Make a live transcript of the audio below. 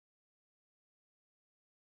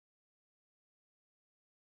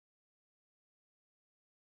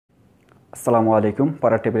আসসালামু আলাইকুম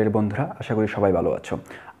পড়া টেবিলের বন্ধুরা, আশা করি সবাই ভালো আছো।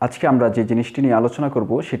 আজকে আমরা যে জিনিসটি নিয়ে আলোচনা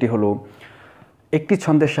করব সেটি হলো একটি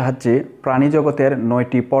ছন্দের সাহায্যে প্রাণী জগতের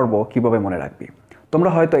 9টি পর্ব কিভাবে মনে রাখবে। তোমরা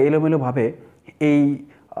হয়তো এলোমেলোভাবে এই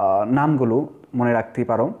নামগুলো মনে রাখতে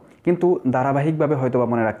পারো, কিন্তু ধারাবাহিকভাবে হয়তো বা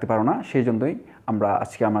মনে রাখতে পারো না। সেই জন্যই আমরা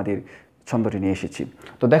আজকে আমাদের ছন্দটি নিয়ে এসেছি।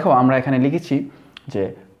 তো দেখো, আমরা এখানে লিখেছি যে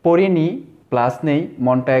পড়িনি প্লাস নেই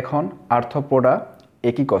মনটা এখন আর্থপোড়া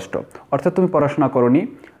একই কষ্ট। অর্থাৎ তুমি পড়াশোনা করোনি,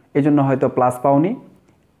 এই জন্য হয়তো প্লাস পাওনি,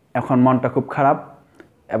 এখন মনটা খুব খারাপ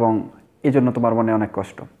এবং এই জন্য তোমার মনে অনেক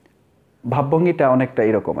কষ্ট। ভাবভঙ্গিটা অনেকটা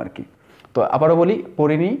এরকম আর কি। তো আবারও বলি,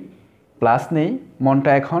 পড়িনি প্লাস নেই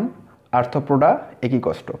মনটা এখন আর্থপ্রোডা একই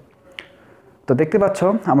কষ্ট। তো দেখতে পাচ্ছ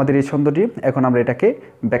আমাদের এই ছন্দটি। এখন আমরা এটাকে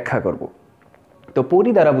ব্যাখ্যা করব। তো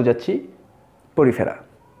পরি দ্বারা বুঝাচ্ছি পরিফেরা,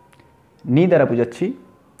 নি দ্বারা বুঝাচ্ছি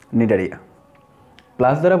নিডারিয়া,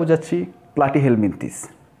 প্লাস দ্বারা বুঝাচ্ছি প্লাটিহেলমিনথিস,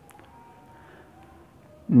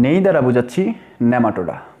 নেই দ্বারা বুঝাচ্ছি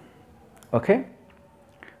নেমাটোডা। ওকে,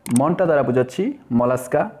 মনটা দ্বারা বুঝাচ্ছি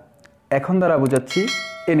মলাস্কা, এখন দ্বারা বুঝাচ্ছি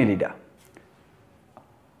এনিলিডা,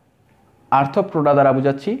 আর্থপ্রোডা দ্বারা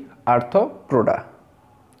বুঝাচ্ছি আর্থপ্রোডা,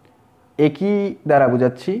 একই দ্বারা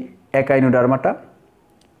বুঝাচ্ছি একাইনোডার্মাটা,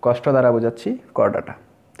 কষ্ট দ্বারা বুঝাচ্ছি কর্ডাটা।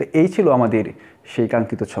 তো এই ছিল আমাদের সেই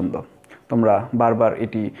কাঙ্ক্ষিত ছন্দ। তোমরা বারবার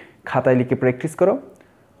এটি খাতায় লিখে প্র্যাকটিস করো,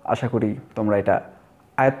 আশা করি তোমরা এটা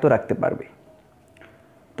আয়ত্ত রাখতে পারবে।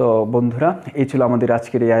 তো বন্ধুরা, এই ছিল আমাদের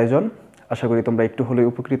আজকের এই আয়োজন। আশা করি তোমরা একটু হলেও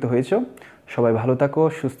উপকৃত হয়েছো। সবাই ভালো থাকো,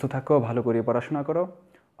 সুস্থ থাকো, ভালো করে পড়াশোনা করো।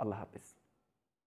 আল্লাহ হাফেজ।